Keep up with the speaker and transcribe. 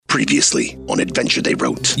Previously on Adventure They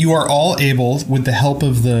Wrote. You are all able, with the help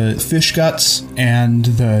of the fish guts and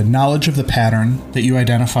the knowledge of the pattern that you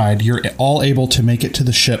identified, you're all able to make it to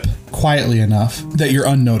the ship quietly enough that you're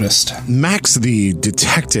unnoticed. Max, the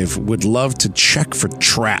detective, would love to check for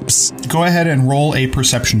traps. Go ahead and roll a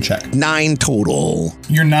perception check. 9 total.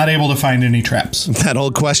 You're not able to find any traps. That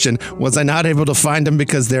old question, was I not able to find them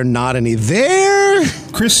because they're not any there?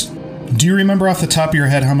 Chris, do you remember off the top of your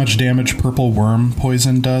head how much damage purple worm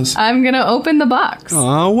poison does? I'm gonna open the box.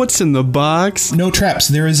 Oh, what's in the box? No traps.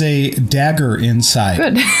 There is a dagger inside.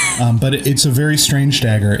 Good. But it's a very strange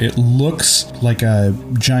dagger. It looks like a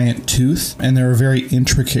giant tooth, and there are very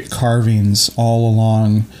intricate carvings all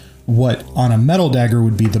along what on a metal dagger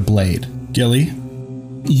would be the blade. Gilly,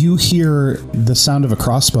 you hear the sound of a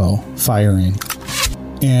crossbow firing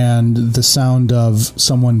and the sound of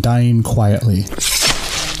someone dying quietly.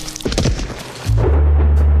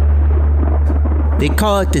 They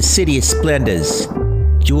call it the City of Splendors.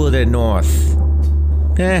 Jewel of the North.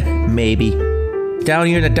 Maybe. Down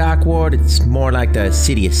here in the Dock Ward, it's more like the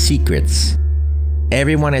City of Secrets.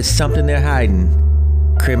 Everyone has something they're hiding.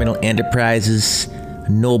 Criminal enterprises, a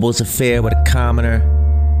noble's affair with a commoner,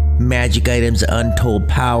 magic items of untold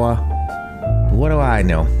power. But what do I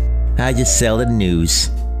know? I just sell the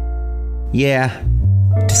news. Yeah,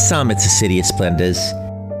 to some it's the City of Splendors.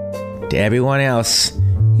 To everyone else,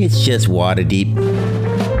 it's just Waterdeep.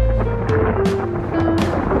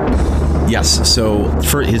 Yes, so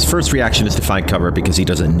his first reaction is to find cover because he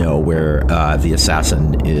doesn't know where the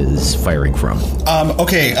assassin is firing from.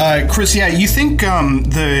 Chris, yeah, you think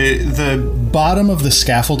the bottom of the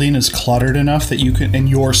scaffolding is cluttered enough that you can, and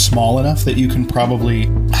you're small enough that you can probably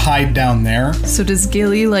hide down there. So does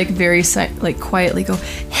Gilly quietly go,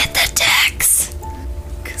 hit the decks?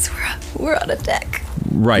 Because we're on a deck.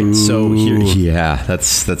 Right. Ooh. So here, yeah,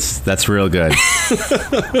 that's real good.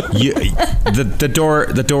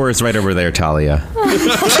 The door is right over there, Talia.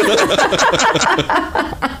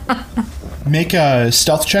 Make a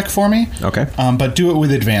stealth check for me. Okay. But do it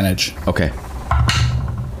with advantage. Okay.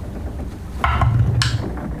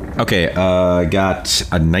 Okay. Got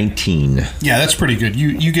a 19. Yeah, that's pretty good.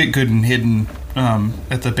 You get good and hidden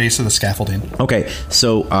at the base of the scaffolding. Okay,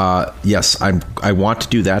 so yes, I want to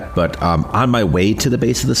do that, but on my way to the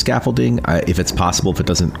base of the scaffolding, if it's possible, if it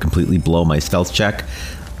doesn't completely blow my stealth check,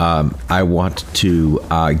 I want to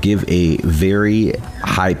give a very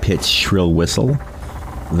high-pitched, shrill whistle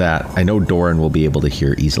that I know Doran will be able to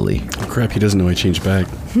hear easily. Oh, crap, he doesn't know I changed back.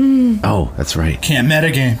 Oh, that's right. Can't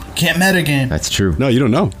metagame. That's true. No, you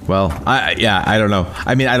don't know. Well, I don't know.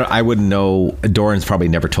 I mean, I wouldn't know. Doran's probably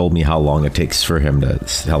never told me how long it takes for him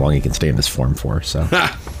how long he can stay in this form for, so.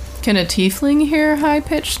 Can a tiefling hear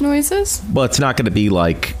high-pitched noises? Well, it's not going to be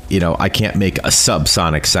like, I can't make a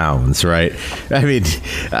subsonic sounds, right? I mean,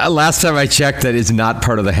 last time I checked, that is not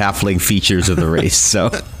part of the halfling features of the race,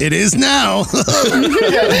 so. It is now.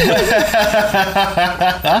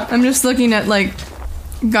 I'm just looking at,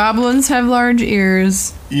 goblins have large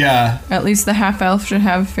ears. Yeah. At least the half-elf should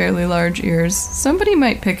have fairly large ears. Somebody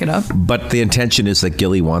might pick it up. But the intention is that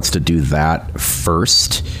Gilly wants to do that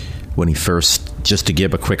first, just to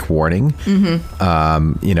give a quick warning,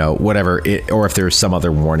 whatever, or if there's some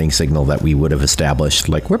other warning signal that we would have established,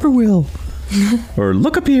 like whippoorwill, or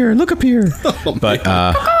look up here.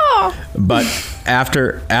 Oh, but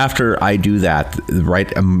after I do that,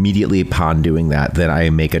 right immediately upon doing that, then I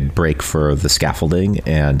make a break for the scaffolding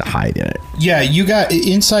and hide in it. Yeah, you got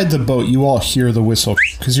inside the boat. You all hear the whistle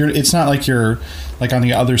because it's not like you're like on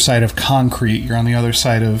the other side of concrete. You're on the other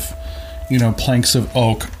side of planks of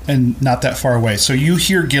oak and not that far away. So you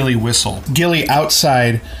hear Gilly whistle. Gilly,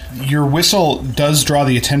 outside, your whistle does draw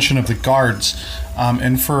the attention of the guards.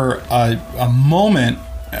 And for a moment,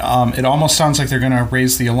 it almost sounds like they're going to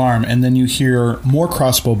raise the alarm. And then you hear more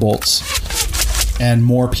crossbow bolts and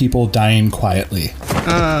more people dying quietly.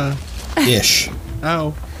 Ish.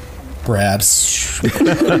 Oh. Brad.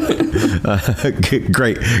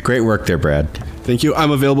 Great work there, Brad. Thank you. I'm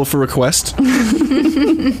available for request.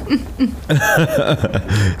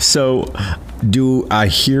 So, do I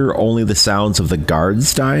hear only the sounds of the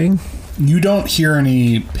guards dying? You don't hear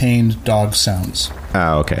any pained dog sounds.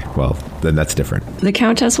 Oh, okay. Well, then that's different. The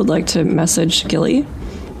Countess would like to message Gilly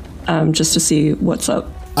just to see what's up.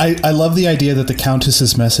 I love the idea that the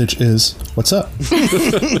Countess's message is, what's up?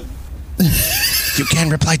 You can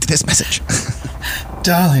reply to this message.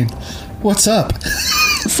 Darling, what's up?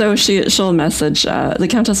 So she'll message, the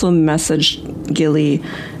Countess will message Gilly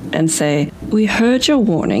and say, we heard your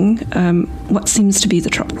warning. What seems to be the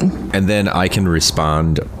trouble? And then I can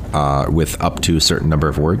respond with up to a certain number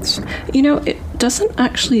of words. It doesn't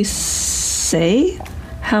actually say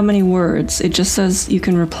how many words. It just says you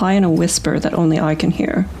can reply in a whisper that only I can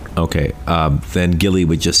hear. Okay, then Gilly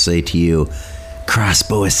would just say to you,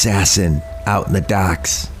 crossbow assassin out in the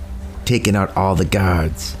docks, taking out all the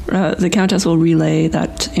guards. The Countess will relay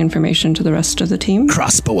that information to the rest of the team.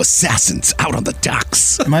 Crossbow assassins out on the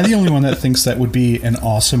docks. Am I the only one that thinks that would be an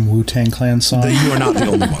awesome Wu-Tang Clan song? You are not the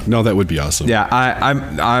only one. No, that would be awesome. Yeah,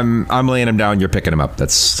 I'm laying him down, you're picking him up.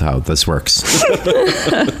 That's how this works.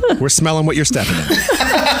 We're smelling what you're stepping in.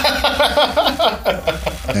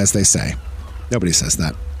 As they say. Nobody says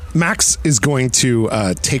that. Max is going to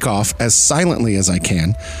take off as silently as I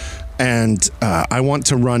can, and I want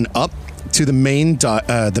to run up to the main deck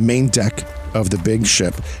of the big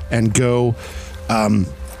ship and go.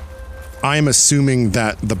 I am assuming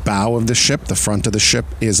that the bow of the ship, the front of the ship,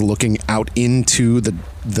 is looking out into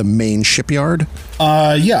the main shipyard.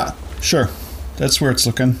 Yeah, sure. That's where it's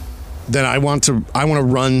looking. Then I want to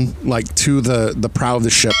run like to the prow of the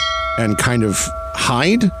ship and kind of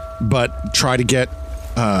hide, but try to get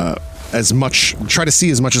try to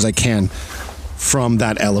see as much as I can from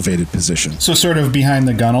that elevated position. So sort of behind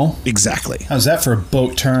the gunnel? Exactly. How's that for a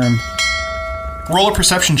boat term? Roll a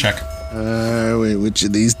perception check. Wait, which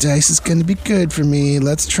of these dice is going to be good for me?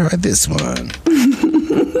 Let's try this one.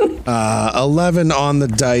 11 on the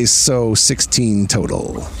dice, so 16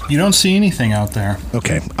 total. You don't see anything out there.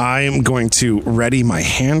 Okay, I am going to ready my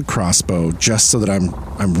hand crossbow just so that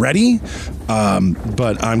I'm ready,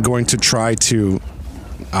 but I'm going to try to...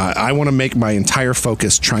 I want to make my entire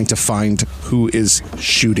focus trying to find who is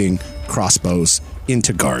shooting crossbows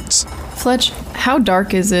into guards. Fletch, how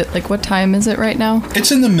dark is it? Like, what time is it right now? It's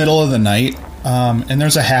in the middle of the night, and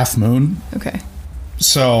there's a half moon. Okay.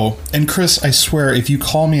 So, and Chris, I swear, if you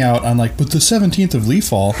call me out on but the 17th of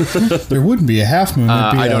Leafall, there wouldn't be a half moon.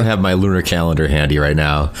 I don't have my lunar calendar handy right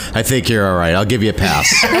now. I think you're all right. I'll give you a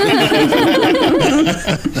pass.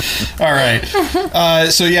 All right.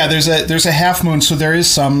 So yeah, there's a half moon, so there is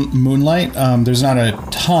some moonlight. There's not a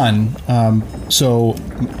ton. So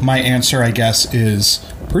my answer, I guess, is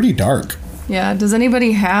pretty dark. Yeah, does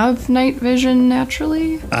anybody have night vision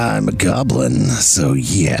naturally? I'm a goblin, so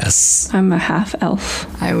yes. I'm a half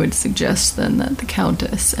elf. I would suggest then that the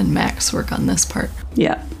Countess and Max work on this part.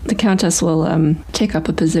 Yeah, the Countess will take up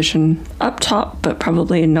a position up top, but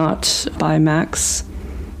probably not by Max,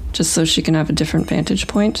 just so she can have a different vantage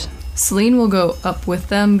point. Celine will go up with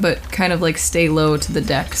them, but kind of like stay low to the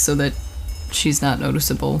deck so that she's not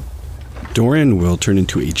noticeable. Dorian will turn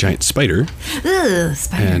into a giant spider. Ugh,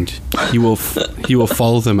 spider. And he will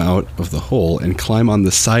follow them out of the hole and climb on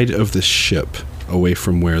the side of the ship away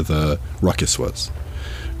from where the ruckus was,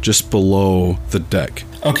 just below the deck.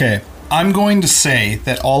 Okay, I'm going to say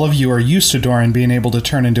that all of you are used to Dorian being able to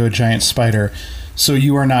turn into a giant spider, so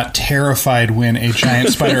you are not terrified when a giant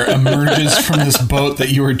spider emerges from this boat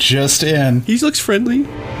that you were just in. He looks friendly.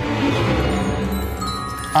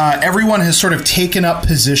 Everyone has sort of taken up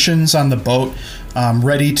positions on the boat,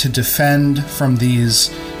 ready to defend from these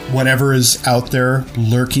whatever is out there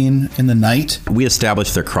lurking in the night. We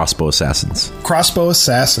established they're crossbow assassins. Crossbow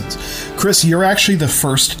assassins. Chris, you're actually the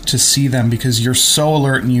first to see them because you're so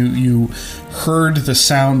alert and you heard the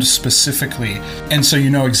sound specifically. And so you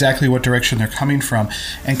know exactly what direction they're coming from.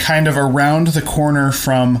 And kind of around the corner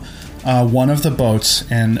from one of the boats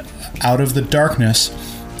and out of the darkness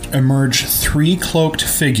emerge three cloaked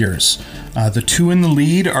figures. The two in the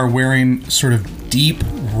lead are wearing sort of deep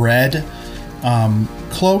red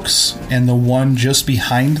cloaks, and the one just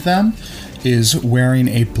behind them is wearing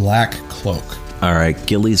a black cloak. All right,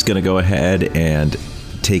 Gilly's going to go ahead and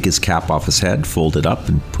take his cap off his head, fold it up,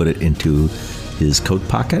 and put it into his coat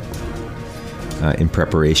pocket in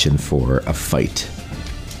preparation for a fight.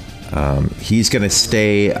 He's going to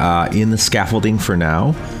stay in the scaffolding for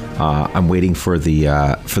now. I'm waiting for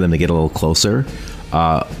them to get a little closer.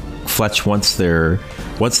 Fletch, once they're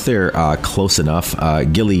close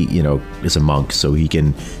enough, Gilly, is a monk, so he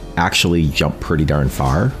can actually jump pretty darn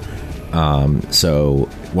far. So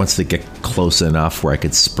once they get close enough where I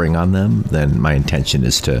could spring on them, then my intention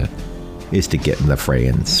is to get in the fray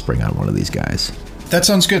and spring on one of these guys. That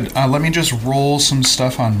sounds good. Let me just roll some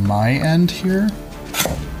stuff on my end here.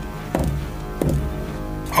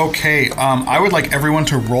 Okay, I would like everyone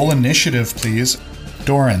to roll initiative, please.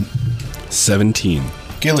 Doran. 17.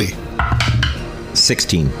 Gilly.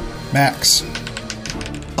 16. Max.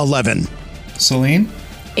 11. Celine.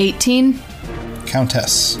 18.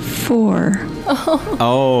 Countess. 4.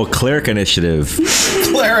 Oh, cleric initiative.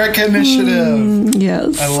 Cleric initiative.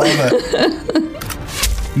 Yes. I love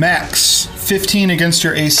it. Max. 15 against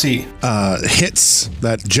your AC. Hits.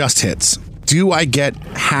 That just hits. Do I get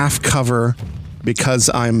half cover because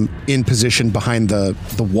I'm in position behind the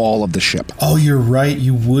wall of the ship. Oh, you're right.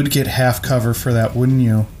 You would get half cover for that, wouldn't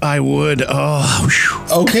you? I would. Oh,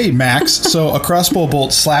 whew. Okay, Max. So a crossbow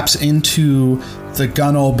bolt slaps into the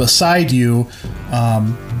gunwale beside you,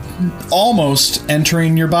 almost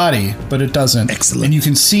entering your body, but it doesn't. Excellent. And you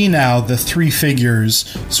can see now the three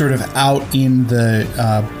figures sort of out in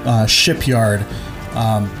the shipyard,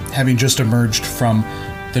 having just emerged from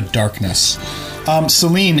the darkness.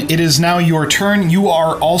 Celine, it is now your turn. You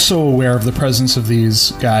are also aware of the presence of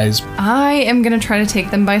these guys. I am going to try to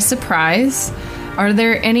take them by surprise. Are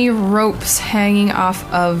there any ropes hanging off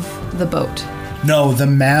of the boat? No, the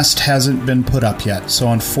mast hasn't been put up yet.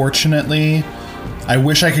 So unfortunately, I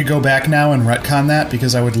wish I could go back now and retcon that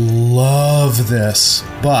because I would love this.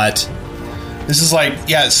 But this is like,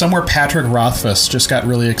 somewhere Patrick Rothfuss just got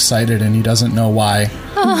really excited and he doesn't know why.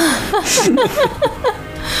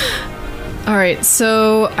 All right,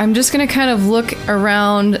 so I'm just going to kind of look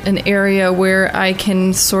around an area where I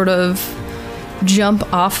can sort of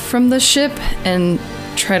jump off from the ship and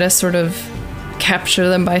try to sort of capture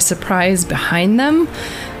them by surprise behind them.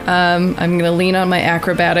 I'm going to lean on my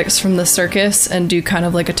acrobatics from the circus and do kind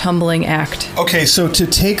of like a tumbling act. Okay, so to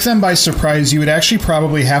take them by surprise, you would actually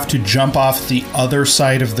probably have to jump off the other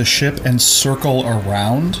side of the ship and circle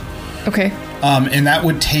around. Okay. And that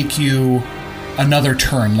would take you another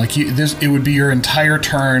turn. Like it would be your entire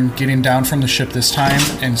turn getting down from the ship this time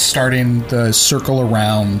and starting the circle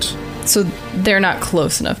around. So they're not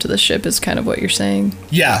close enough to the ship is kind of what you're saying?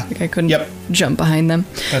 Yeah. Like I couldn't jump behind them.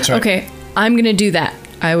 That's right. Okay, I'm going to do that.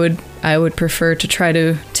 I would prefer to try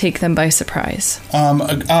to take them by surprise.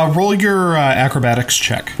 Roll your acrobatics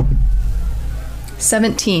check.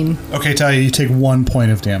 17. Okay, Talia, you take 1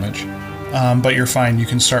 point of damage. But you're fine. You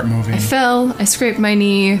can start moving. I fell. I scraped my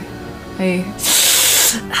knee.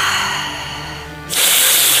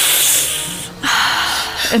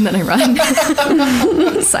 And then I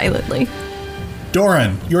run silently.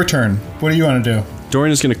 Doran, your turn. What do you want to do?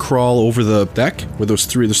 Doran is going to crawl over the deck. Where there's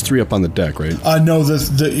three up on the deck, right? No,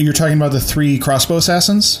 you're talking about the three crossbow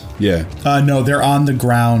assassins? Yeah. No, they're on the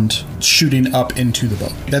ground shooting up into the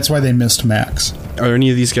boat. That's why they missed Max. Are any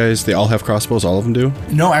of these guys, they all have crossbows? All of them do?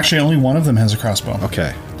 No, actually, only one of them has a crossbow.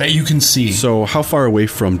 Okay. That you can see. So how far away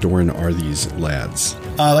from Doran are these lads?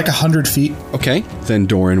 Like 100 feet. Okay. Then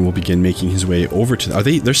Doran will begin making his way over to...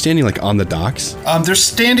 They're standing like on the docks? They're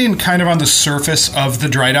standing kind of on the surface of the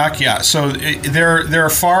dry dock, yeah. So they're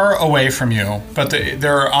far away from you, but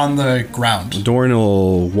they're on the ground. Doran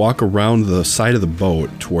will walk around the side of the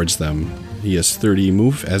boat towards them. He has 30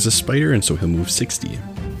 move as a spider, and so he'll move 60.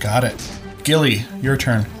 Got it. Gilly, your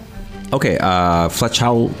turn. Okay, Fletch,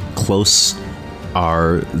 how close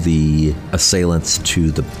are the assailants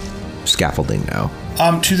to the scaffolding now?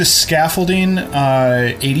 To the scaffolding,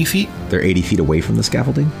 80 feet. They're 80 feet away from the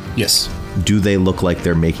scaffolding? Yes. Do they look like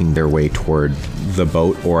they're making their way toward the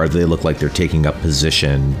boat, or do they look like they're taking up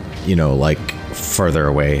position, like further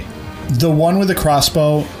away? The one with the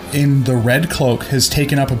crossbow in the red cloak has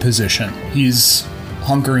taken up a position. He's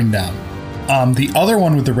hunkering down. The other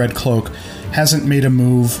one with the red cloak hasn't made a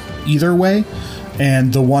move either way,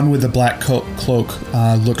 and the one with the black cloak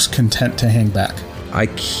looks content to hang back. I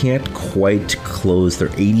can't quite close.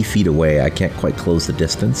 They're 80 feet away. I can't quite close the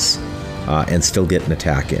distance and still get an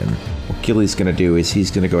attack in. What Gilly's going to do is he's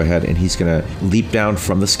going to go ahead and he's going to leap down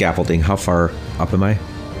from the scaffolding. How far up am I?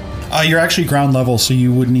 You're actually ground level, so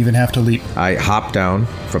you wouldn't even have to leap. I hop down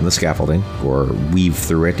from the scaffolding or weave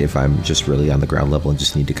through it if I'm just really on the ground level and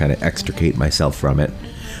just need to kind of extricate myself from it.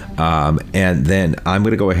 And then I'm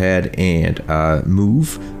going to go ahead and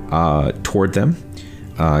move toward them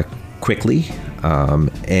quickly.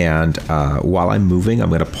 And while I'm moving, I'm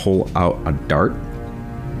going to pull out a dart.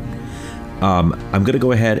 I'm going to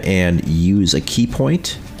go ahead and use a key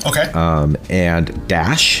point. Okay. And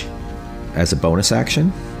dash as a bonus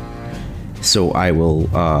action. So I will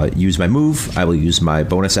use my move. I will use my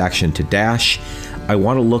bonus action to dash. I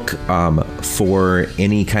want to look for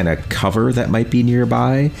any kind of cover that might be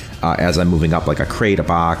nearby as I'm moving up, like a crate, a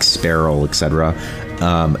box, barrel, etc.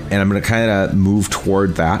 And I'm going to kind of move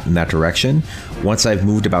toward that in that direction. Once I've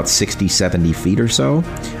moved about 60, 70 feet or so,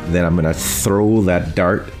 then I'm going to throw that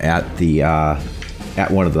dart at the at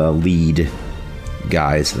one of the lead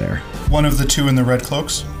guys there. One of the two in the red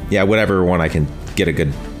cloaks? Yeah, whatever one I can get a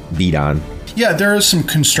good beat on. Yeah, there are some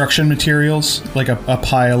construction materials, like a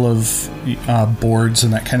pile of boards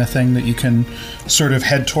and that kind of thing that you can sort of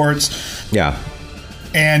head towards. Yeah.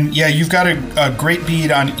 And yeah, you've got a great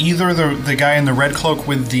bead on either the guy in the red cloak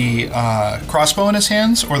with the crossbow in his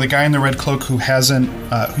hands, or the guy in the red cloak who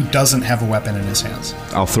doesn't have a weapon in his hands.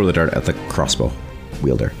 I'll throw the dart at the crossbow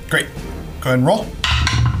wielder. Great. ahead and roll.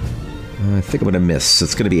 I think I'm going to miss.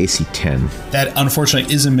 It's going to be AC 10. That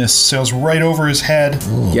unfortunately is a miss. Sails right over his head.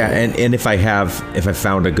 Yeah, and if I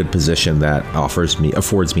found a good position that affords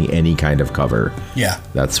me any kind of cover. Yeah.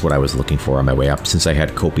 That's what I was looking for on my way up, since I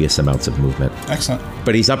had copious amounts of movement. Excellent.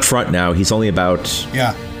 But he's up front now. He's only about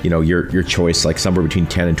your choice, like somewhere between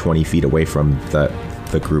 10 and 20 feet away from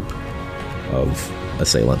the group of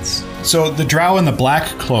assailants. So the drow in the black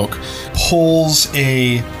cloak pulls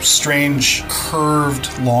a strange curved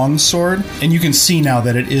longsword, and you can see now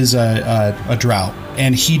that it is a drow.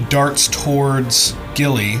 And he darts towards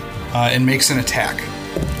Gilly and makes an attack.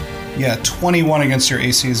 Yeah, 21 against your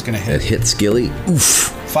AC is going to hit. It hits Gilly.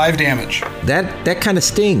 Oof. 5 damage. That kind of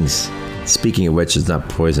stings. Speaking of which, it's not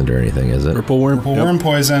poisoned or anything, is it? Purple worm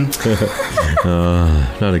poison.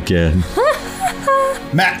 Not again.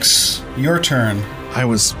 Max, your turn. I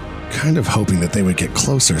was kind of hoping that they would get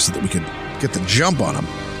closer so that we could get the jump on them.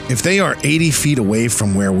 If they are 80 feet away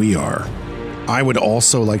from where we are, I would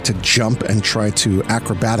also like to jump and try to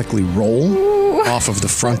acrobatically roll off of the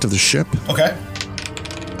front of the ship. Okay.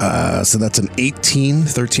 So that's an 18,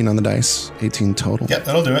 13 on the dice, 18 total. Yep,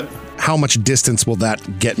 that'll do it. How much distance will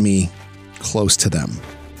that get me close to them?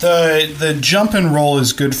 The jump and roll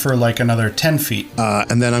is good for like another 10 feet.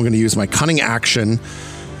 And then I'm going to use my cunning action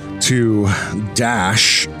to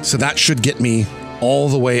dash. So that should get me all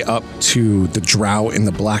the way up to the drow in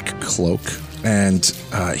the black cloak. And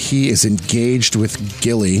he is engaged with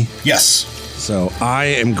Gilly. Yes. So I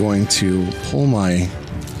am going to pull my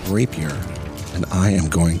rapier and I am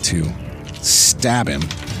going to stab him.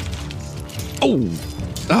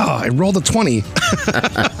 I rolled a 20.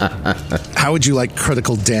 How would you like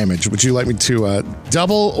critical damage? Would you like me to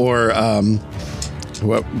double or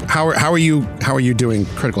how are you doing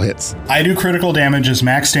critical hits? I do critical damage as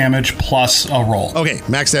max damage plus a roll. Okay,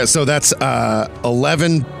 max damage. So that's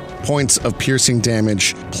 11 points of piercing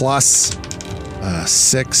damage plus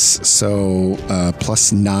 6, so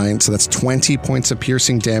plus 9. So that's 20 points of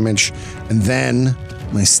piercing damage. And then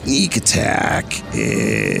my sneak attack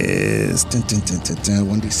is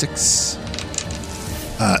 1d6.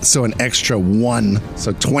 So an extra 1.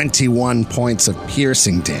 So 21 points of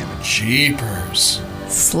piercing damage. Jeepers.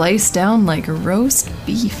 Sliced down like roast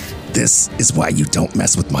beef. This is why you don't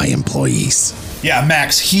mess with my employees. Yeah,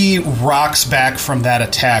 Max, he rocks back from that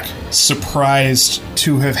attack, surprised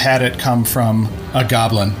to have had it come from a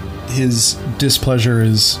goblin. His displeasure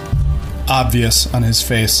is obvious on his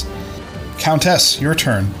face. Countess, your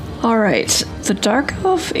turn. All right. The dark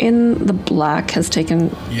elf in the black has taken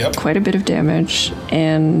quite a bit of damage,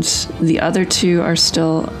 and the other two are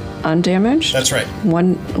still undamaged. That's right.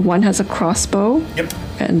 One has a crossbow. Yep.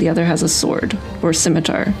 And the other has a sword or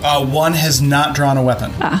scimitar. One has not drawn a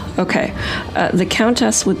weapon. Okay. The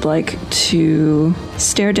Countess would like to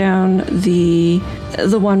stare down the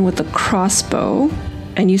one with the crossbow,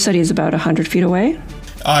 and you said he's about 100 feet away?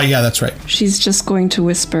 Yeah, that's right. She's just going to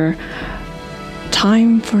whisper,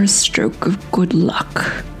 "Time for a stroke of good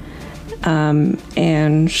luck."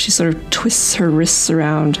 And she sort of twists her wrists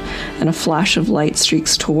around, and a flash of light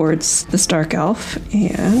streaks towards this dark elf,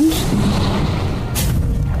 and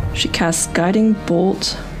she casts Guiding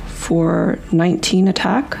Bolt for 19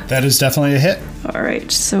 attack. That is definitely a hit. All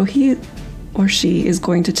right, so he or she is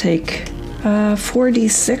going to take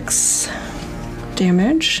 4d6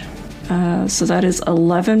 damage. So that is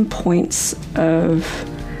 11 points of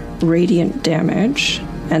radiant damage.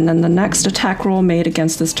 And then the next attack roll made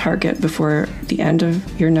against this target before the end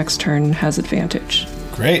of your next turn has advantage.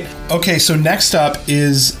 Great. Okay, so next up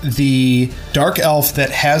is the dark elf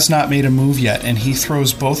that has not made a move yet, and he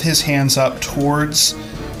throws both his hands up towards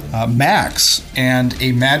Max, and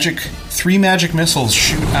 3 magic missiles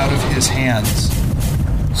shoot out of his hands.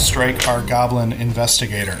 Strike our goblin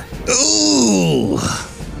investigator. Ooh,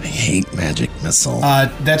 I hate magic missile.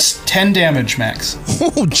 That's 10 damage, Max.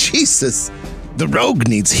 Oh, Jesus. The rogue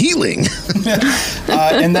needs healing.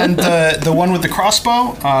 And then the one with the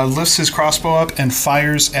crossbow lifts his crossbow up and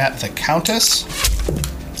fires at the Countess.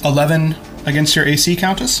 11 against your AC,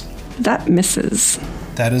 Countess? That misses.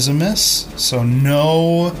 That is a miss. So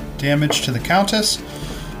no damage to the Countess.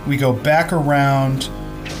 We go back around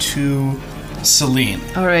to Celine.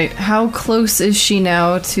 All right. How close is she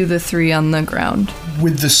now to the 3 on the ground?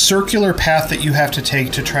 With the circular path that you have to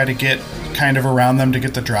take to try to get kind of around them to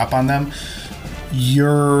get the drop on them,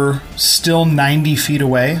 you're still 90 feet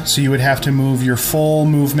away, so you would have to move your full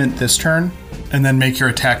movement this turn and then make your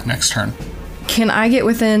attack next turn. Can I get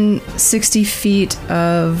within 60 feet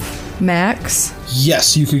of Max?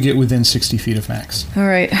 Yes, you could get within 60 feet of Max. All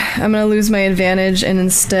right, I'm going to lose my advantage, and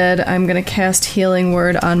instead I'm going to cast Healing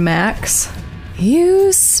Word on Max.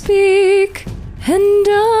 You speak, and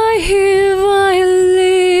I hear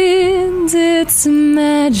violins. It's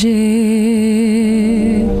magic.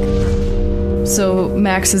 So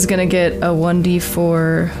Max is gonna get a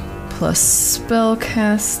 1d4 plus spell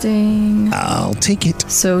casting. I'll take it.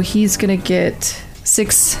 So he's gonna get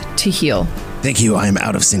 6 to heal. Thank you, I am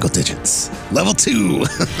out of single digits. Level 2.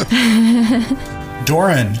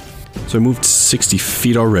 Doran. So I moved 60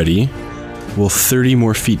 feet already. Will 30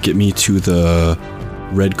 more feet get me to the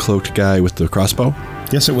red-cloaked guy with the crossbow?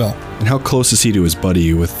 Yes, it will. And how close is he to his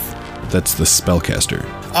buddy that's the spellcaster?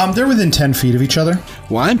 They're within 10 feet of each other.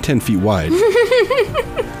 Well, I'm 10 feet wide.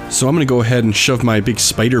 So I'm going to go ahead and shove my big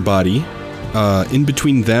spider body in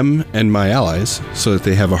between them and my allies so that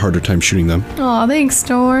they have a harder time shooting them. Aw, thanks,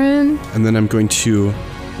 Doran. And then I'm going to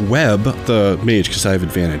web the mage because I have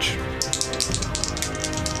advantage.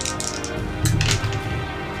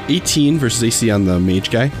 18 versus AC on the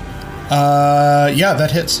mage guy. Yeah,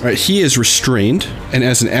 that hits. All right, he is restrained, and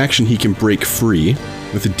as an action, he can break free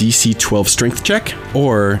with a DC 12 strength check,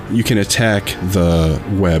 or you can attack the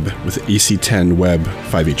web with AC 10 web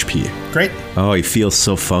 5 HP. Great. Oh, he feels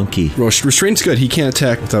so funky. Well, restraint's good. He can't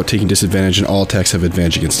attack without taking disadvantage, and all attacks have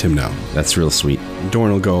advantage against him now. That's real sweet.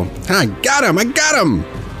 Dorn will go, I got him!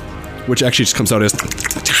 Which actually just comes out as...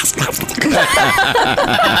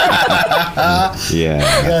 Yeah.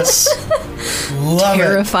 Yes. Love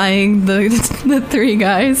Terrifying the 3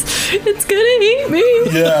 guys. It's gonna eat me.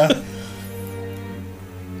 it. Yeah.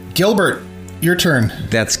 Gilbert, your turn.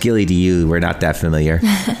 That's Gilly to you. We're not that familiar.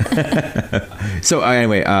 So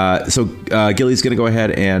anyway, Gilly's going to go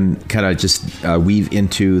ahead and kind of just weave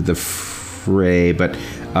into the fray. But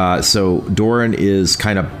so Doran is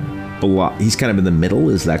kind of he's kind of in the middle.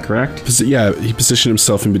 Is that correct? Yeah, he positioned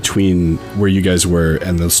himself in between where you guys were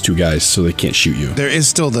and those 2 guys so they can't shoot you. There is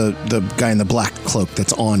still the guy in the black cloak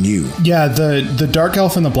that's on you. Yeah, the dark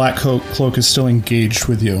elf in the black cloak is still engaged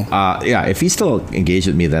with you. Yeah, if he's still engaged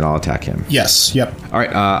with me, then I'll attack him. Yes, yep. All right,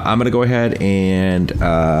 I'm going to go ahead and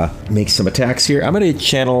make some attacks here. I'm going to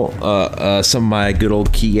channel some of my good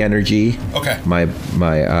old key energy. Okay. My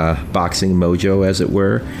boxing mojo, as it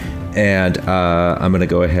were. And I'm going to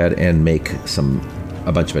go ahead and make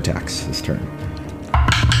a bunch of attacks this turn.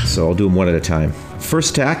 So I'll do them one at a time.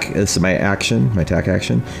 First attack, this is my attack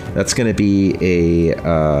action. That's going to be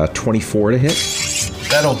a 24 to hit.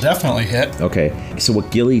 That'll definitely hit. Okay, so what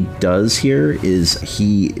Gilly does here is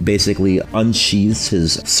he basically unsheathes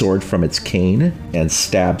his sword from its cane and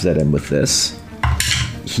stabs at him with this.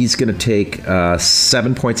 He's going to take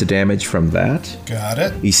 7 points of damage from that. Got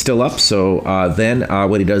it. He's still up, so then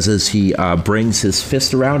what he does is he brings his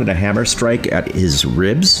fist around and a hammer strike at his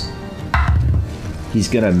ribs. He's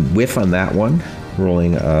going to whiff on that one,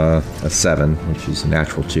 rolling a 7, which is a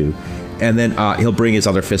natural 2. And then he'll bring his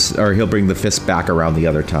other fist, or he'll bring the fist back around the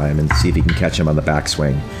other time and see if he can catch him on the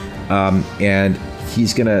backswing. And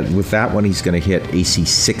he's going to, with that one, he's going to hit AC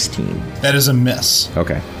 16. That is a miss.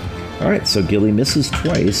 Okay. All right, so Gilly misses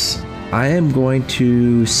twice. I am going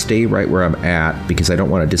to stay right where I'm at because I don't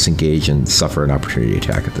want to disengage and suffer an opportunity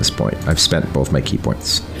attack at this point. I've spent both my key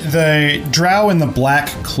points. The drow in the black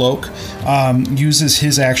cloak uses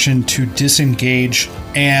his action to disengage,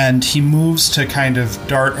 and he moves to kind of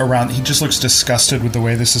dart around. He just looks disgusted with the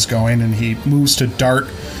way this is going, and he moves to dart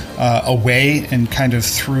away and kind of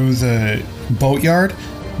through the boatyard.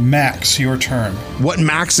 Max, your turn. What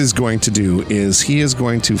Max is going to do is he is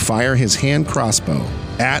going to fire his hand crossbow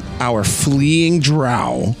at our fleeing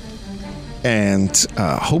drow and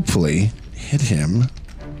hopefully hit him.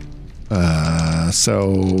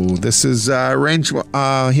 So this is range.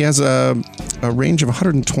 He has a range of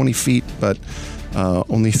 120 feet, but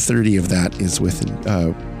only 30 of that is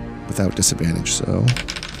without disadvantage.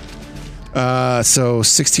 So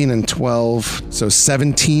 16 and 12, so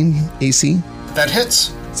 17 AC. That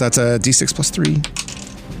hits. So that's a d6 plus 3.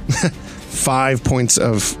 5 points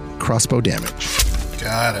of crossbow damage.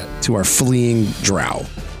 Got it. To our fleeing drow.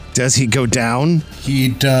 Does he go down? He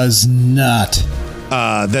does not.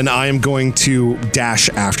 Then I am going to dash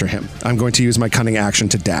after him. I'm going to use my cunning action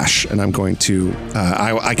to dash, and I'm going to...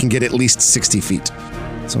 I can get at least 60 feet.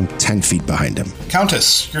 So I'm 10 feet behind him.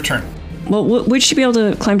 Countess, your turn. Well, would she be able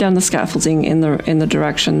to climb down the scaffolding in the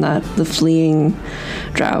direction that the fleeing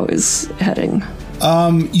drow is heading?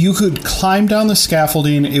 You could climb down the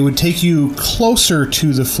scaffolding. It would take you closer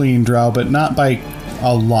to the fleeing drow, but not by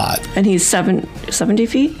a lot. And he's 70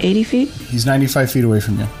 feet? 80 feet? He's 95 feet away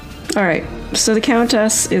from you. All right. So the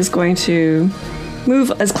Countess is going to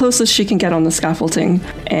move as close as she can get on the scaffolding.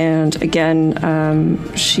 And again,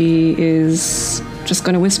 she is just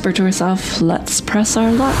going to whisper to herself, "Let's press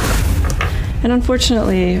our luck." And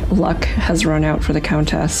unfortunately, luck has run out for the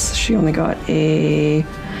Countess. She only got a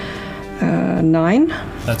 9.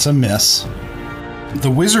 That's a miss.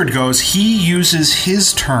 The wizard goes. He uses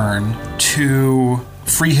his turn to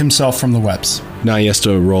free himself from the webs. Now he has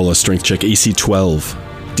to roll a strength check. AC 12.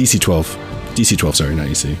 DC 12. DC 12, sorry, not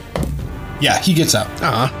AC. Yeah, he gets out.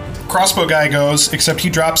 Crossbow guy goes, except he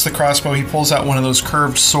drops the crossbow. He pulls out one of those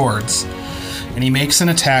curved swords, and he makes an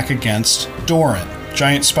attack against Doran.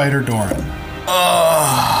 Giant spider Doran.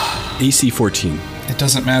 AC 14. It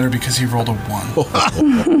doesn't matter because he rolled a 1.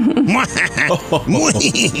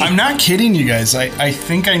 I'm not kidding you guys. I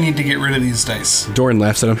think I need to get rid of these dice. Doran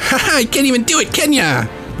laughs at him. Ha! I can't even do it, can ya?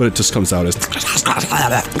 But it just comes out as...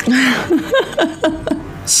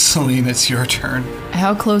 Celine, it's your turn.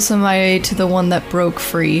 How close am I to the one that broke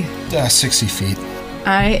free? 60 feet.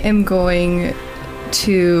 I am going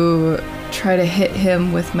to try to hit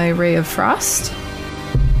him with my Ray of Frost.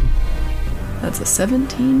 That's a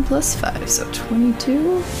 17 plus 5, so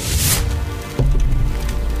 22.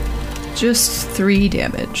 Just 3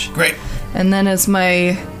 damage. Great. And then as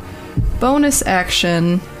my bonus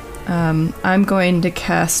action, I'm going to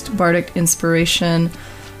cast Bardic Inspiration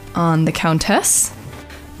on the Countess.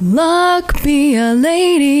 Luck be a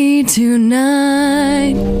lady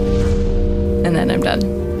tonight. And then I'm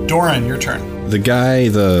done. Doran, your turn. The guy,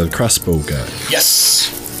 the crossbow guy.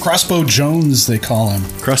 Yes. Crossbow Jones, they call him.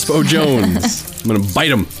 Crossbow Jones. I'm going to bite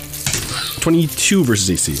him. 22 versus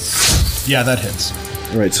AC. Yeah, that hits.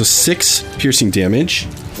 All right, so 6 piercing damage,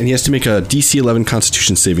 and he has to make a DC 11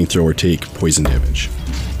 Constitution saving throw or take poison damage.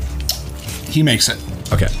 He makes it.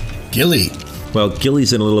 Okay. Gilly. Well,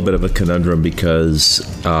 Gilly's in a little bit of a conundrum because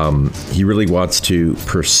he really wants to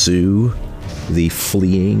pursue the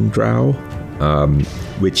fleeing drow,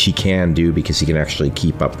 which he can do because he can actually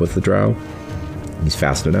keep up with the drow. He's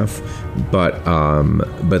fast enough, but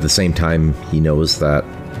at the same time, he knows that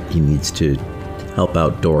he needs to help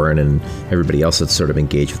out Doran and everybody else that's sort of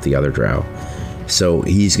engaged with the other drow. So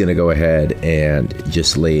he's going to go ahead and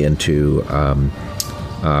just lay into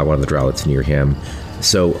one of the drow that's near him.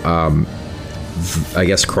 So I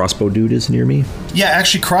guess Crossbow Dude is near me. Yeah,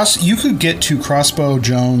 actually, you could get to Crossbow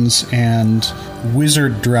Jones and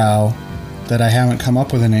Wizard Drow that I haven't come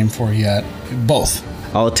up with a name for yet. Both.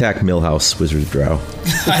 I'll attack Millhouse Wizard Drow.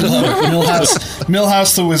 I love it.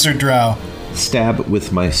 Millhouse the Wizard Drow. Stab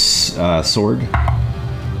with my sword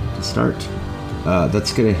to start.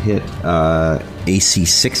 That's going to hit AC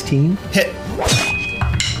 16. Hit.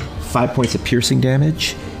 5 points of piercing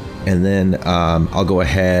damage. And then I'll go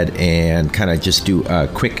ahead and kind of just do a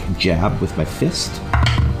quick jab with my fist.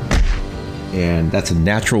 And that's a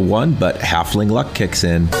natural 1, but Halfling Luck kicks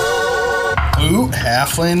in. Ooh,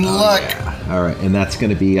 Halfling Luck. Yeah. All right, and that's going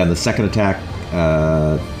to be on the second attack.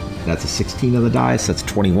 That's a 16 on the dice. That's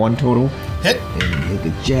 21 total. Hit. And you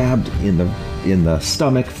get jabbed in the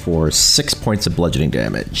stomach for 6 points of bludgeoning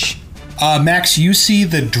damage. Max, you see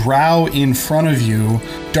the drow in front of you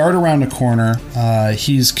dart around a corner.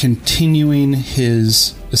 He's continuing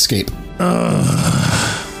his escape. All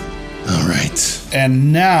right.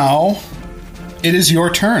 And now it is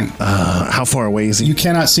your turn. How far away is he? You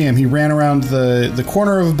cannot see him. He ran around the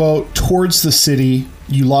corner of a boat towards the city.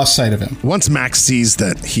 You lost sight of him. Once Max sees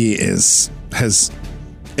that he has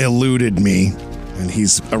eluded me and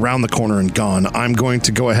he's around the corner and gone, I'm going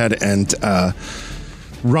to go ahead and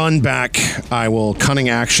run back. I will cunning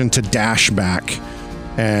action to dash back,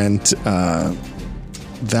 and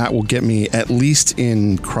that will get me at least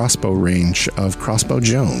in crossbow range of Crossbow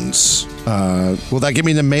Jones. Will that get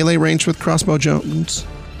me the melee range with Crossbow Jones?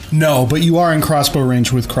 No, but you are in crossbow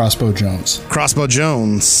range with Crossbow Jones. Crossbow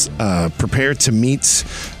Jones, prepare to meet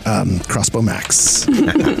Crossbow Max.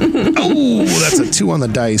 Oh, that's a 2 on the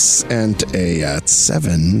dice and a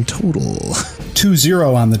 7 total.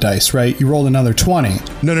 2-0 on the dice, right? You rolled another 20.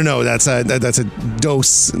 No. That's a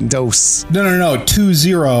dose. No.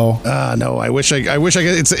 2-0. No. I wish I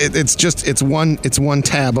could. It's one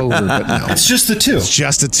tab over, but no. It's just the 2. It's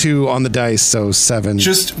just a 2 on the dice, so 7.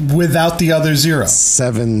 Just without the other 0.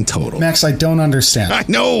 7 total. Max, I don't understand. I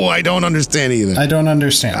know. I don't understand either. I don't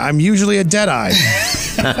understand. I'm usually a deadeye.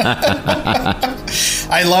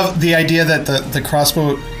 I love the idea that the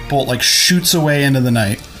crossbow bolt like shoots away into the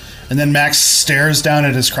night, and then Max stares down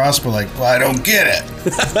at his crossbow like, well, I don't get it.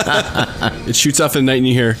 It shoots off in the night and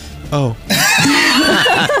you hear, oh.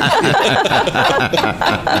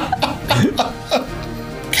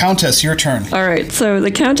 Countess, your turn. All right, so the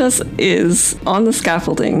Countess is on the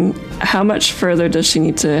scaffolding. How much further does she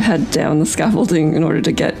need to head down the scaffolding in order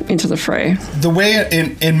to get into the fray? The way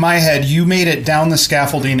in my head, you made it down the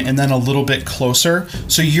scaffolding and then a little bit closer.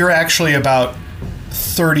 So you're actually about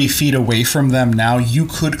 30 feet away from them now. You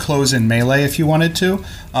could close in melee if you wanted to,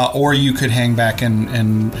 or you could hang back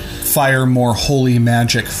and fire more holy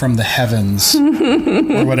magic from the heavens,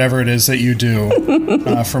 or whatever it is that you do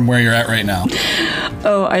from where you're at right now.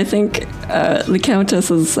 Oh, I think the Countess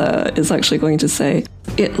is actually going to say,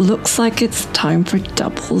 "It looks like it's time for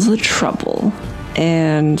double the trouble."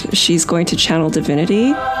 And she's going to channel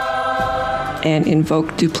divinity and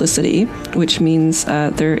invoke duplicity, which means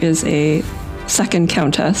there is a second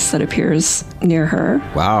countess that appears near her.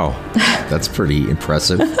 Wow, that's pretty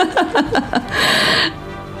impressive.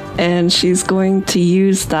 And she's going to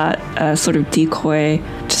use that sort of decoy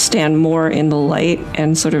to stand more in the light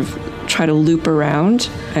and sort of try to loop around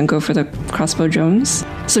and go for the crossbow Jones.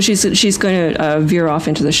 So she's going to veer off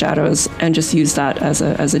into the shadows and just use that as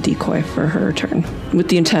a decoy for her turn, with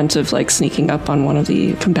the intent of like sneaking up on one of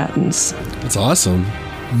the combatants. That's awesome.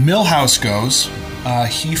 Millhouse goes.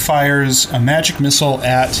 He fires a magic missile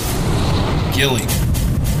at Gilly.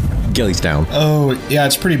 Gilly's down. Oh, yeah,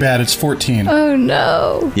 it's pretty bad. It's 14. Oh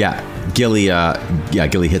no. Yeah, Gilly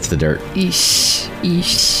hits the dirt. Eesh.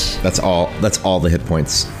 That's all the hit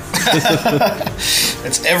points.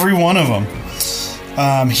 It's every one of them.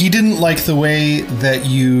 He didn't like the way that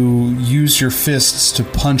you use your fists to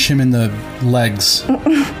punch him in the legs.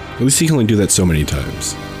 At least he can only do that so many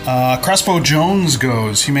times. Crossbow Jones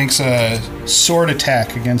goes. He makes a sword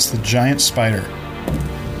attack against the giant spider.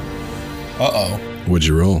 Uh-oh. What'd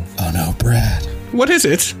you roll? Oh no, Brad. What is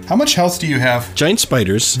it? How much health do you have? Giant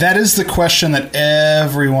spiders. That is the question that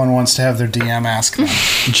everyone wants to have their DM ask them.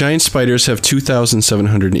 Giant spiders have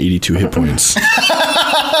 2,782 hit points. They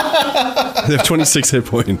have 26 hit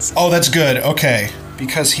points. Oh, that's good. Okay.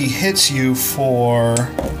 Because he hits you for...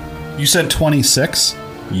 You said 26?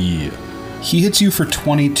 Yeah. He hits you for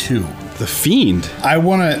 22. The Fiend. I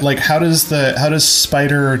want to, like, how does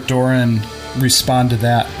Spider Doran respond to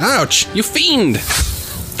that? Ouch! You fiend!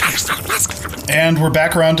 And we're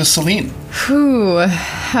back around to Celine. Whew.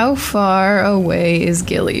 How far away is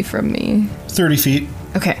Gilly from me? 30 feet.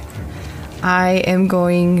 Okay. I am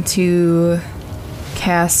going to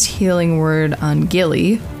cast Healing Word on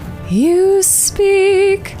Gilly. You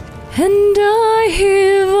speak, and I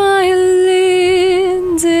hear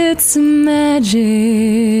violins. It's magic.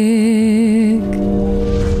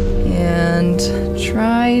 And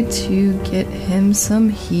try to get him some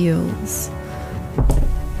heals.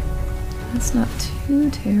 That's not too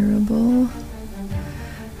terrible.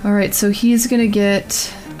 Alright, so he's gonna get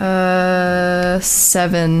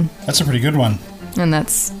 7. That's a pretty good one. And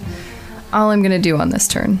that's all I'm gonna do on this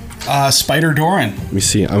turn. Spider Doran. Let me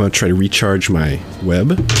see. I'm going to try to recharge my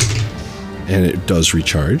web. And it does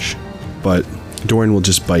recharge. But Doran will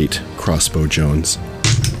just bite Crossbow Jones.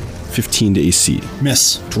 15 to AC.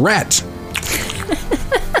 Miss. Drat!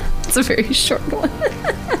 It's a very short one.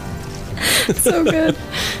 So good.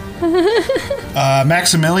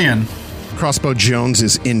 Maximilian. Crossbow Jones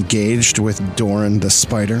is engaged with Doran the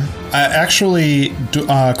spider. Actually,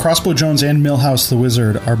 Crossbow Jones and Millhouse the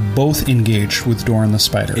Wizard are both engaged with Doran the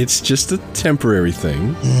Spider. It's just a temporary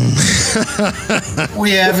thing.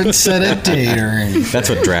 We haven't set a date or anything. That's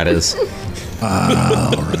what Drat is.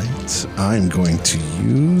 All right. I'm going to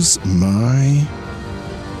use my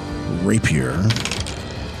rapier.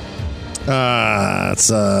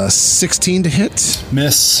 It's a 16 to hit.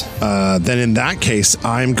 Miss. Then in that case,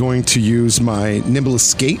 I'm going to use my nimble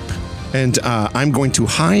escape, and I'm going to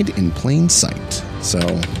hide in plain sight. So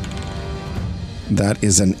that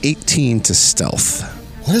is an 18 to stealth.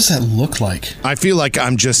 What does that look like? I feel like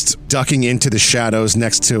I'm just ducking into the shadows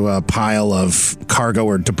next to a pile of cargo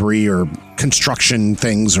or debris or construction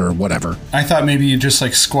things or whatever. I thought maybe you just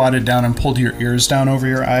like squatted down and pulled your ears down over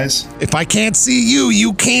your eyes. If I can't see you,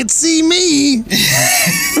 you can't see me.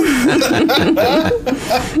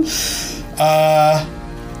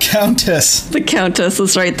 Countess. The Countess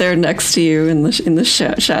is right there next to you in the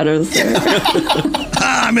shadows there.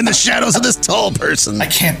 I'm in the shadows of this tall person. I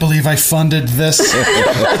can't believe I funded this.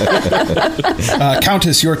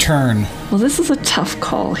 Countess, your turn. Well, this is a tough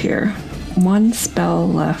call here. One spell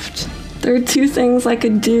left. There are two things I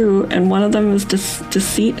could do, and one of them is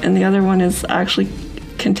deceit, and the other one is actually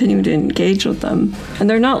continue to engage with them. And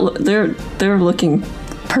they're looking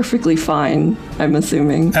perfectly fine, I'm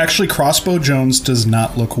assuming. Actually, Crossbow Jones does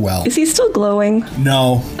not look well. Is he still glowing?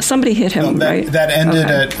 No. Somebody hit him, right? That ended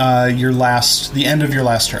at the end of your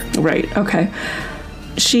last turn. Right, okay.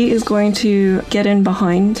 She is going to get in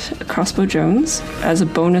behind Crossbow Jones. As a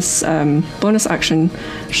bonus action,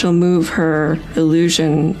 she'll move her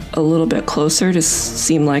illusion a little bit closer to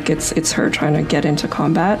seem like it's her trying to get into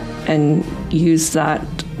combat, and use that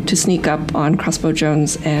to sneak up on Crossbow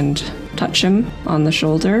Jones and touch him on the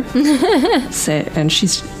shoulder. And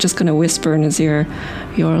she's just going to whisper in his ear,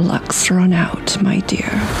 "Your luck's run out, my dear."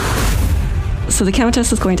 So the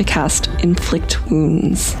Countess is going to cast Inflict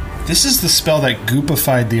Wounds. This is the spell that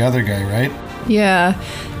goopified the other guy, right? Yeah.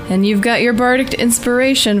 And you've got your Bardic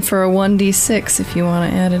Inspiration for a 1d6 if you want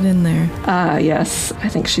to add it in there. Yes. I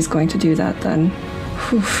think she's going to do that then.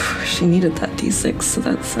 Whew, she needed that d6, so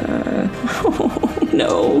that's, oh,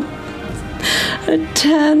 no. A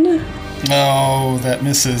 10. Oh, that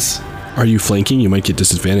misses. Are you flanking? You might get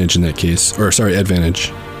disadvantage in that case. Or, sorry,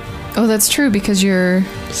 advantage. Oh, that's true, because you're...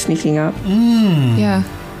 Sneaking up. Yeah.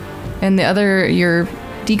 And the other, your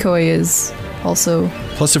decoy is also...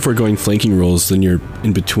 Plus, if we're going flanking rolls, then you're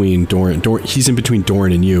in between Doran. He's in between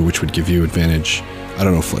Doran and you, which would give you advantage. I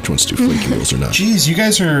don't know if Fletch wants to do flanking rolls or not. Jeez, you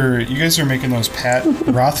guys are making those Pat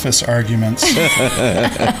Rothfuss arguments.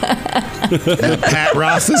 Pat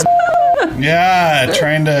Rothfuss. Yeah,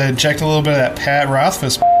 trying to inject a little bit of that Pat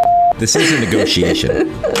Rothfuss. This is a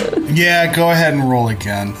negotiation. Yeah, go ahead and roll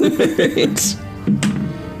again.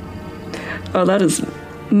 Oh, that is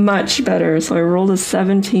much better. So I rolled a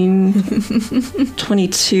 17,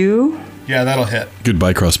 22. Yeah, that'll hit.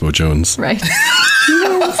 Goodbye, Crossbow Jones. Right.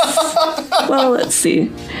 Well, let's see.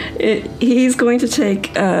 He's going to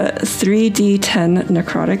take 3d10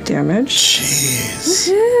 necrotic damage. Jeez.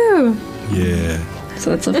 Woo. Yeah. So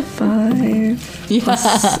that's a 5 Yeah.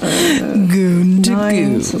 plus Goon to 9.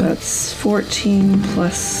 goon. So that's 14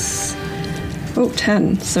 plus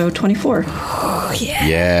 10. So 24.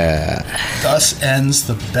 Yeah. Thus ends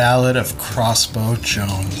the Ballad of Crossbow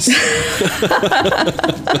Jones.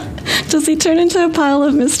 Does he turn into a pile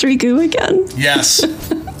of mystery goo again? Yes.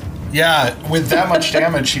 Yeah, with that much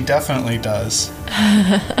damage, he definitely does.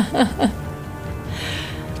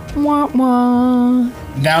 Wah, wah.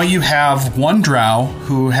 Now you have one drow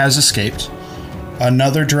who has escaped,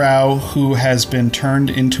 another drow who has been turned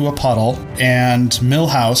into a puddle, and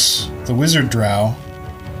Millhouse, the wizard drow,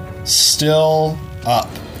 still up.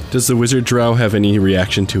 Does the wizard drow have any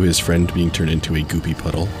reaction to his friend being turned into a goopy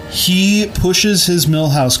puddle? He pushes his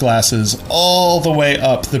Millhouse glasses all the way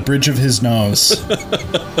up the bridge of his nose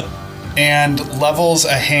and levels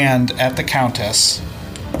a hand at the Countess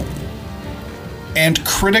and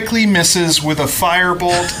critically misses with a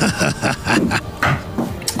firebolt.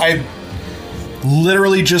 I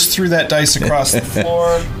literally just threw that dice across the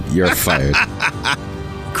floor. You're fired.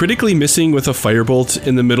 Critically missing with a firebolt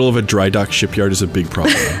in the middle of a dry dock shipyard is a big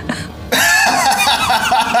problem.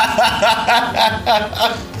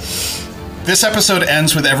 This episode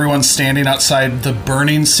ends with everyone standing outside the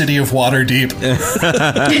burning city of Waterdeep.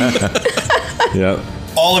 Yep.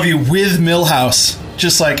 All of you with Millhouse.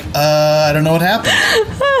 Just like, I don't know what happened.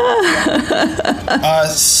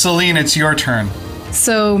 Celine, it's your turn.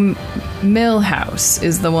 So, Millhouse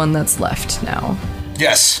is the one that's left now.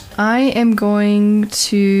 Yes. I am going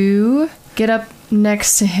to get up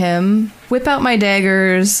next to him, whip out my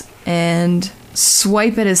daggers, and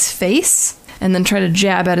swipe at his face, and then try to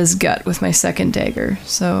jab at his gut with my second dagger.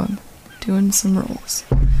 So, I'm doing some rolls.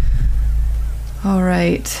 All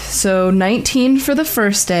right. So, 19 for the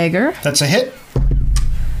first dagger. That's a hit.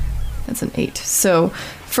 That's an 8. So,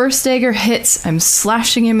 first dagger hits. I'm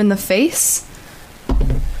slashing him in the face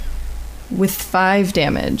with 5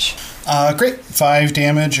 damage. Great. 5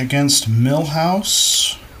 damage against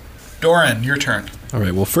Millhouse. Doran, your turn. All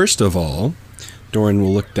right, well, first of all, Doran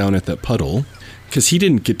will look down at that puddle, because he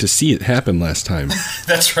didn't get to see it happen last time.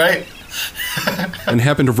 That's right. And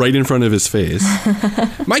happened right in front of his face.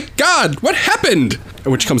 My God, what happened?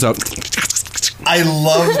 Which comes out. I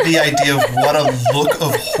love the idea of what a look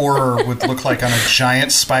of horror would look like on a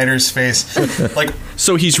giant spider's face. Like,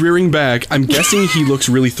 So he's rearing back. I'm guessing he looks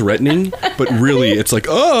really threatening, but really it's like,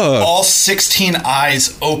 oh. all 16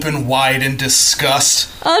 eyes open wide in disgust.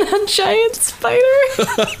 On a giant spider?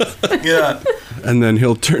 Yeah. And then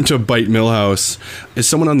he'll turn to bite Millhouse. Is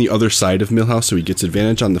someone on the other side of Millhouse so he gets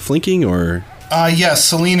advantage on the flanking, or? Yes,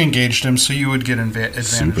 Celine engaged him, so you would get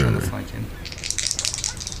advantage on the Super. flanking.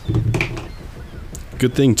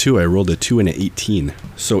 Good thing, too, I rolled a 2 and an 18.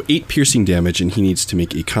 So 8 piercing damage, and he needs to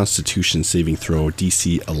make a Constitution saving throw,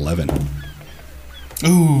 DC 11.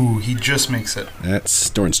 Ooh, he just makes it. That's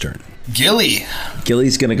Doran's turn. Gilly.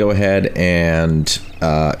 Gilly's going to go ahead and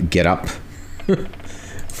get up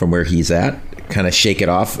from where he's at, kind of shake it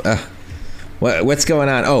off. What's going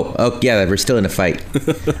on? Oh, yeah, we're still in a fight.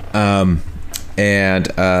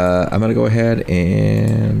 And I'm going to go ahead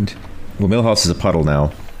and... Well, Millhouse is a puddle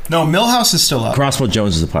now. No, Millhouse is still up. Crossbow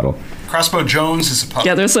Jones is a puddle. Crossbow Jones is a puddle.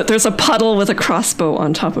 Yeah, there's a puddle with a crossbow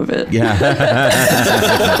on top of it. Yeah.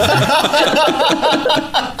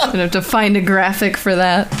 I'm gonna have to find a graphic for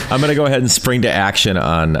that. I'm going to go ahead and spring to action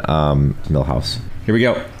on Millhouse. Here we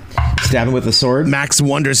go. Stabbing with the sword. Max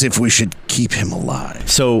wonders if we should keep him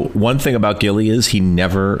alive. So one thing about Gilly is he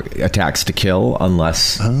never attacks to kill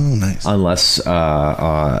unless there's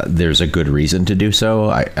a good reason to do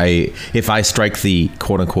so. If I strike the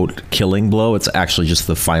quote unquote killing blow, it's actually just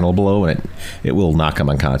the final blow, and it will knock him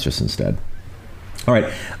unconscious instead. All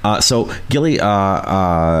right, so Gilly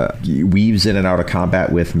weaves in and out of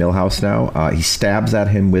combat with Millhouse now. He stabs at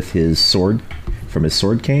him with his sword from his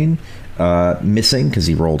sword cane. Missing because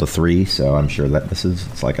he rolled a 3, so I'm sure that misses.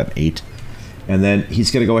 It's like an 8. And then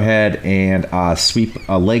he's going to go ahead and sweep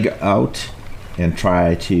a leg out and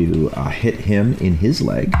try to hit him in his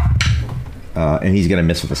leg. And he's going to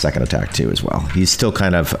miss with a second attack too, as well. He's still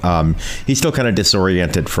kind of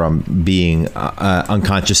disoriented from being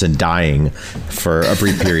unconscious and dying for a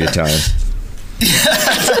brief period of time.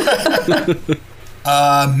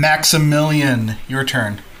 Maximilian, your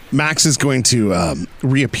turn. Max is going to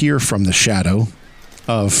reappear from the shadow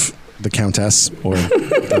of the Countess or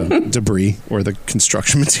the debris or the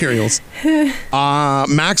construction materials.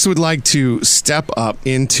 Max would like to step up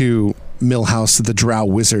into Millhouse, the Drow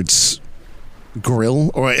Wizard's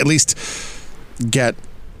grill, or at least get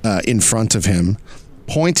in front of him,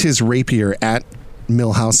 point his rapier at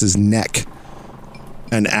Millhouse's neck,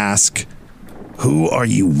 and ask, "Who are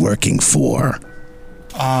you working for?"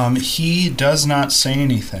 He does not say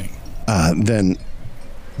anything. Then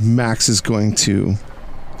Max is going to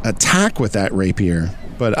attack with that rapier,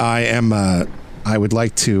 but I would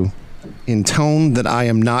like to intone that I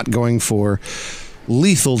am not going for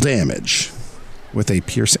lethal damage with a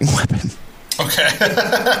piercing weapon. Okay.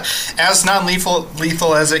 As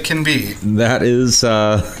non-lethal as it can be. That is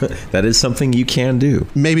something you can do.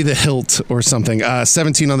 Maybe the hilt or something.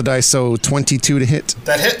 17 on the dice, so 22 to hit.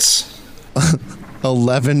 That hits.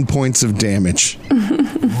 11 points of damage.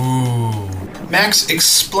 Ooh. Max,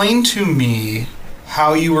 explain to me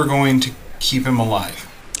how you were going to keep him alive.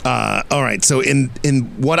 All right, so in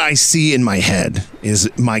what I see in my head is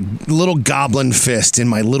my little goblin fist and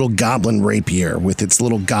my little goblin rapier with its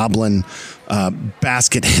little goblin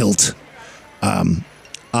basket hilt.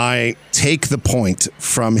 I take the point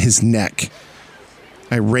from his neck,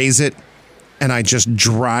 I raise it, and I just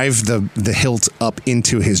drive the hilt up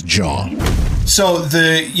into his jaw. So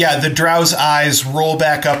the Drow's eyes roll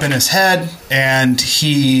back up in his head, and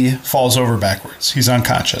he falls over backwards. He's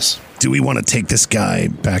unconscious. Do we want to take this guy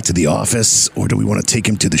back to the office, or do we want to take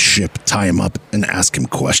him to the ship, tie him up, and ask him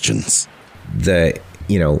questions? The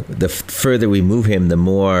further we move him, the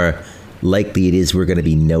more likely it is we're going to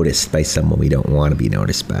be noticed by someone we don't want to be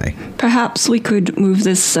noticed by. Perhaps we could move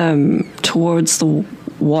this towards the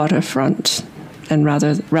waterfront, and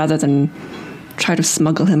rather than try to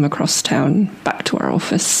smuggle him across town back to our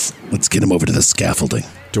office. Let's get him over to the scaffolding.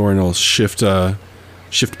 Doran will shift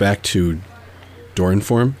back to Doran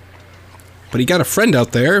form. But he got a friend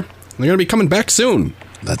out there. They're going to be coming back soon.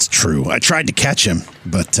 That's true. I tried to catch him,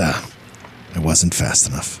 but I wasn't fast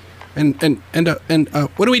enough. And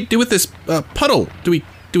what do we do with this puddle? Do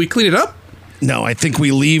we clean it up? No, I think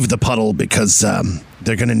we leave the puddle because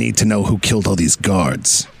they're going to need to know who killed all these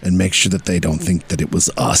guards and make sure that they don't think that it was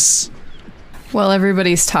us. While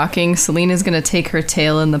everybody's talking, Selena's gonna take her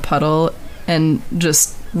tail in the puddle and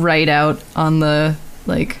just write out on the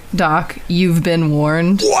dock, "You've been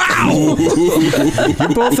warned." Wow! You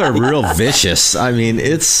both are real vicious. I mean,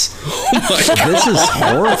 this is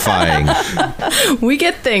horrifying. We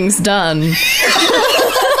get things done.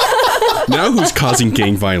 Now who's causing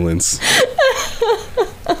gang violence?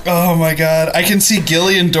 Oh my god. I can see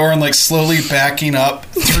Gilly and Doran slowly backing up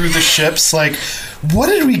through the ships what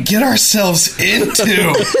did we get ourselves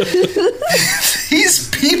into? These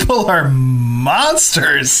people are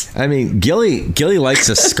monsters. I mean, Gilly likes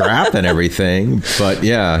to scrap and everything, but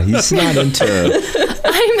yeah, he's not into...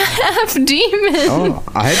 I'm half demon. Oh,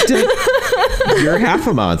 you're half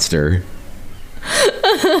a monster.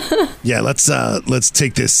 Yeah, let's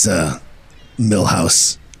take this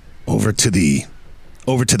Millhouse over to the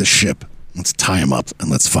ship. Let's tie him up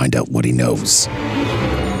and let's find out what he knows.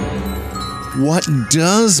 What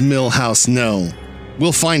does Millhouse know?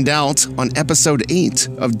 We'll find out on episode 8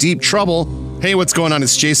 of Deep Trouble. Hey, what's going on?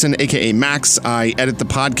 It's Jason, aka Max. I edit the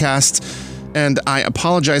podcast, and I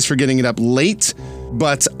apologize for getting it up late,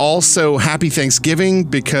 but also happy Thanksgiving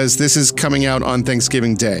because this is coming out on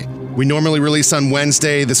Thanksgiving Day. We normally release on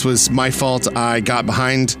Wednesday. This was my fault. I got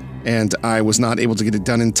behind and I was not able to get it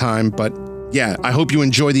done in time, but yeah, I hope you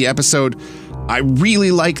enjoy the episode. I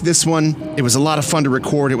really like this one. It was a lot of fun to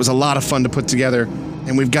record. It was a lot of fun to put together.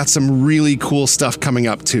 And we've got some really cool stuff coming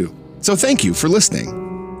up too. So thank you for listening.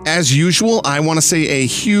 As usual, I want to say a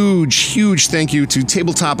huge thank you to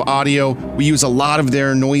Tabletop Audio. We use a lot of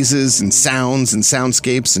their noises and sounds and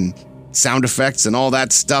soundscapes and sound effects and all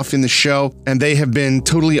that stuff in the show, and they have been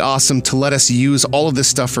totally awesome to let us use all of this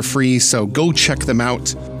stuff for free, so go check them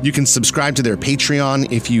out. You can subscribe to their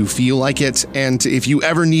Patreon if you feel like it, and if you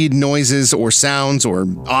ever need noises or sounds or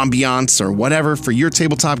ambiance or whatever for your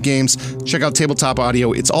tabletop games, check out Tabletop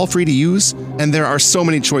Audio. It's all free to use, and there are so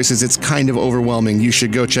many choices, it's kind of overwhelming. You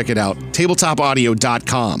should go check it out.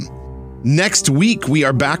 tabletopaudio.com. Next week, we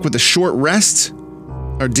are back with a short rest.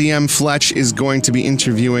 Our DM Fletch is going to be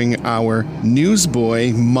interviewing our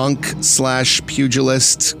newsboy,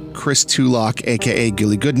 monk/pugilist, Chris Tulloch, aka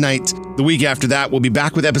Gilly Goodnight. The week after that, we'll be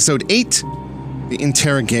back with episode 8, the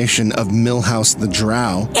interrogation of Millhouse the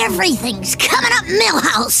Drow. Everything's coming up,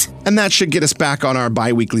 Millhouse! And that should get us back on our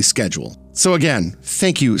bi-weekly schedule. So again,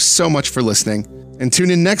 thank you so much for listening, and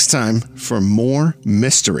tune in next time for more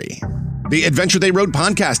mystery. The Adventure They Wrote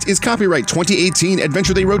podcast is copyright 2018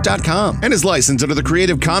 AdventureTheyWrote.com and is licensed under the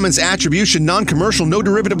Creative Commons Attribution Non-Commercial No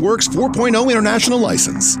Derivative Works 4.0 International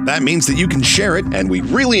License. That means that you can share it, and we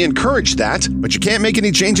really encourage that, but you can't make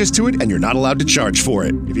any changes to it, and you're not allowed to charge for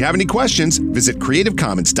it. If you have any questions, visit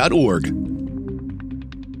creativecommons.org.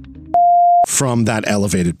 From that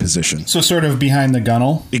elevated position. So sort of behind the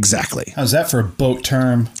gunnel? Exactly. How's that for a boat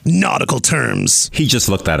term? Nautical terms. He just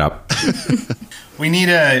looked that up.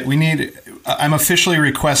 I'm officially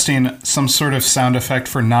requesting some sort of sound effect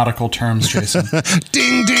for nautical terms, Jason.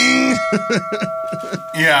 Ding, ding.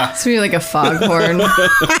 Yeah. It's going to be like a foghorn.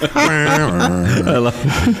 I love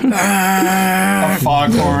A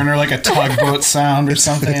foghorn or like a tugboat sound or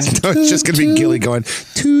something. No, it's just going to be Gilly going,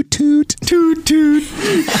 toot, toot, toot, toot.